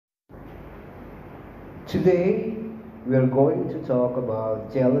Today, we are going to talk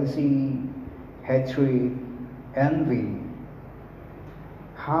about jealousy, hatred, envy.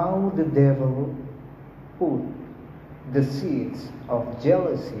 How the devil put the seeds of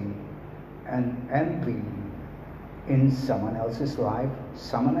jealousy and envy in someone else's life,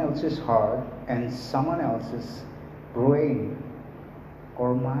 someone else's heart, and someone else's brain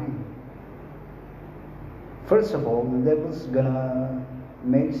or mind. First of all, the devil's gonna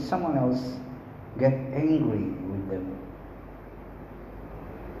make someone else get angry with them.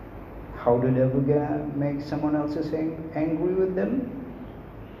 How the devil gonna make someone else angry with them?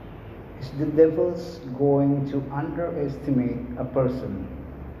 Is the devil's going to underestimate a person.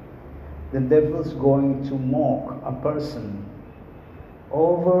 The devil's going to mock a person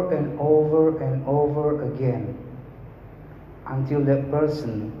over and over and over again until that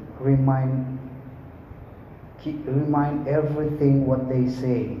person remind everything what they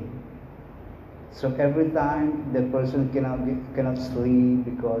say. So every time the person cannot sleep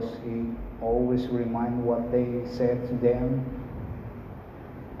because he always remind what they said to them.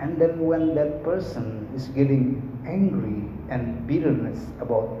 And then when that person is getting angry and bitterness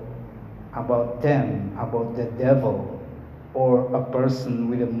about them, about the devil, or a person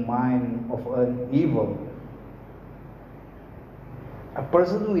with a mind of an evil, a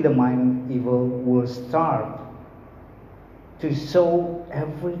person with a mind of evil will start to show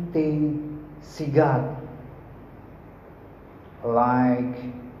everything she got. Like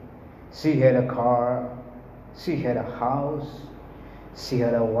she had a car, she had a house, she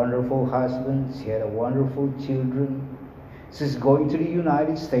had a wonderful husband, she had a wonderful children. She's going to the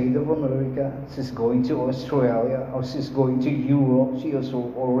United States of America, she's going to Australia, or she's going to Europe. She has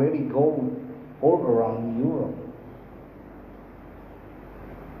already gone all around Europe.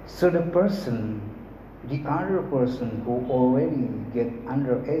 So the other person who already get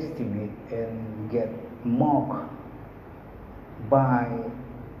underestimated and get mocked by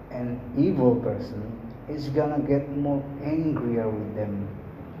an evil person is gonna get more angrier with them.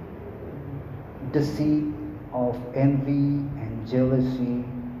 The seed of envy and jealousy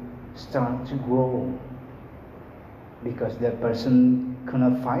start to grow because that person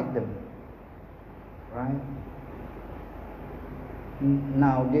cannot fight them, right?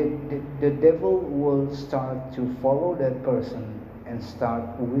 Now the devil will start to follow that person and start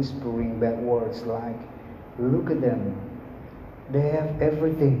whispering bad words like, look at them, they have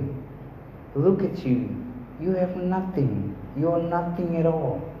everything. Look at you, you have nothing, you are nothing at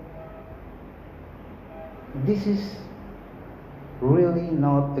all. This is really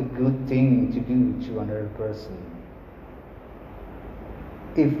not a good thing to do to another person.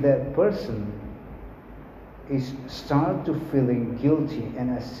 If that person is start to feeling guilty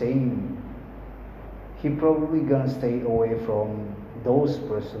and ashamed, he probably gonna stay away from those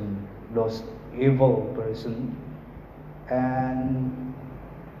evil person, and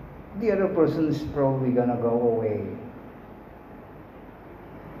the other person is probably gonna go away.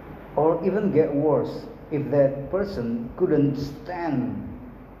 Or even get worse, if that person couldn't stand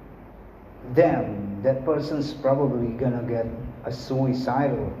them, that person's probably gonna get a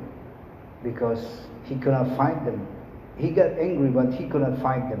suicidal because he cannot fight them. He got angry, but he couldn't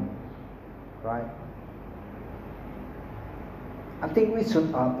fight them, right? I think we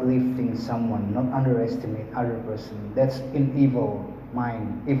should uplifting someone, not underestimate other person. That's in evil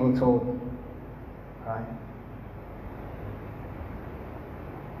mind, evil thought, right?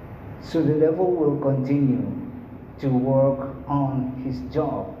 So the devil will continue to work on his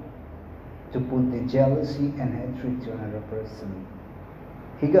job to put the jealousy and hatred to another person.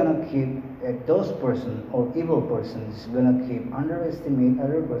 He gonna keep those person or evil persons gonna keep underestimate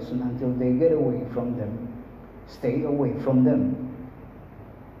other person until they get away from them, stay away from them,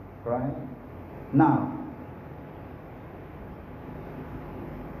 right? Now,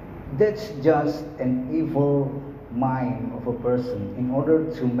 that's just an evil mind of a person in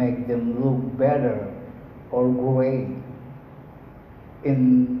order to make them look better or great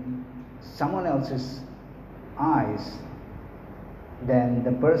in someone else's eyes than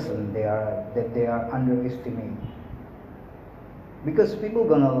the person they are underestimating. Because people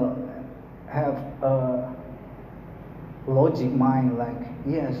gonna have a logic mind like,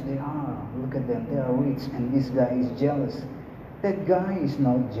 yes, they are, look at them, they are rich and this guy is jealous. That guy is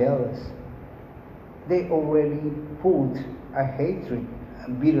not jealous. They already put a hatred, a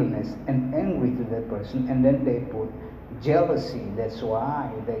bitterness and angry to that person, and then they put jealousy. That's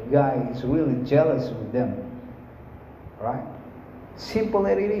why that guy is really jealous with them, right? Simple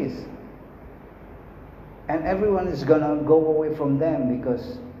as it is. And everyone is gonna go away from them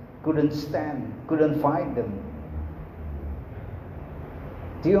because couldn't fight them.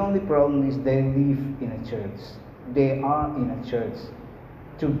 The only problem is they live in a church. They are in a church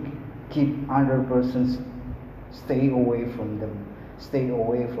to keep other persons stay away from them, stay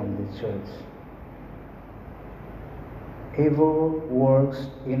away from the church. Evil works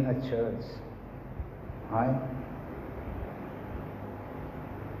in a church, right?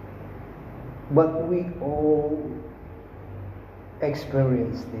 But we all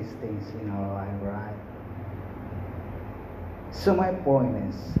experience these things in our life, right? So my point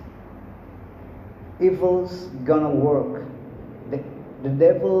is, evil's gonna work. The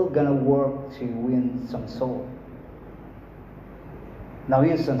devil gonna work to win some soul. Now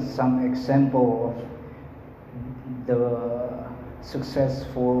here's some example of the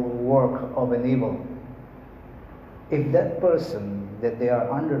successful work of an evil. If that person that they are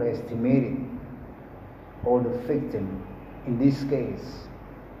underestimating, or the victim, in this case,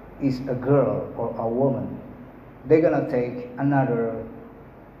 is a girl or a woman, they're gonna take another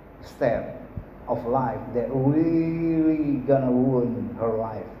step of life that really gonna ruin her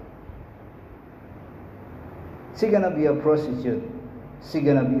life. She's gonna be a prostitute. She's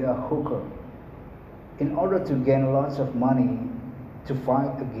gonna be a hooker. In order to gain lots of money to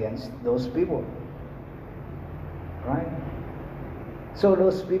fight against those people, right? So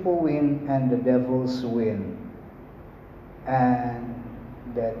those people win and the devils win, and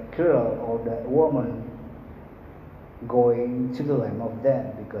that girl or that woman going to the lamb of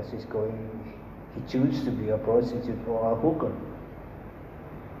death because he chooses to be a prostitute or a hooker.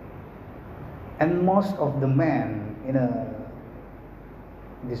 And most of the men in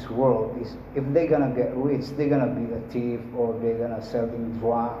this world is, if they're gonna get rich, they're gonna be a thief, or they're gonna selling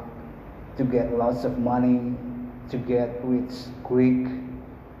drug to get lots of money, to get rich quick,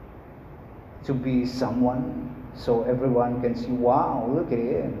 to be someone, so everyone can see, wow, look at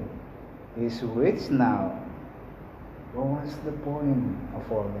him, he's rich now. Well, what's the point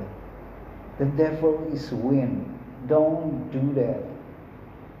of all that? The devil is win. Don't do that.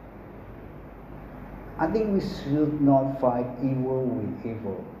 I think we should not fight evil with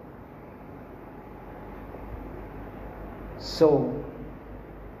evil. So,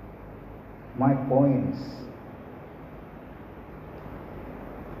 my point is,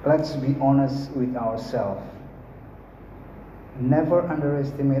 let's be honest with ourselves. Never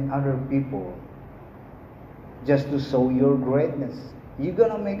underestimate other people just to show your greatness. You're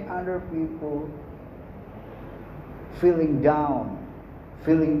gonna make other people feeling down,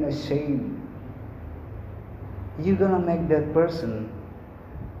 feeling ashamed. You're gonna make that person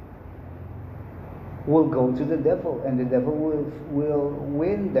will go to the devil, and the devil will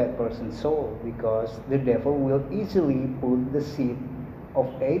win that person's soul, because the devil will easily put the seed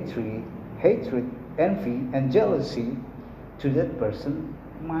of hatred, envy, and jealousy to that person's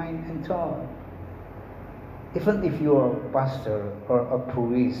mind and thought. Even if you are a pastor or a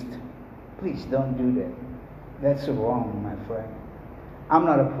priest, please don't do that. That's wrong, my friend. I'm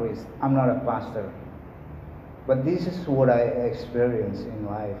not a priest, I'm not a pastor, but this is what I experience in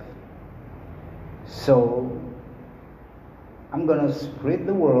life. So, I'm gonna spread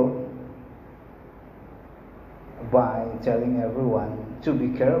the word by telling everyone to be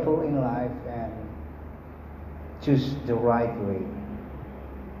careful in life and choose the right way.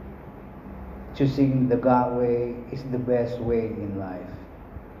 Choosing the God way is the best way in life.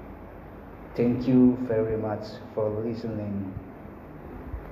 Thank you very much for listening.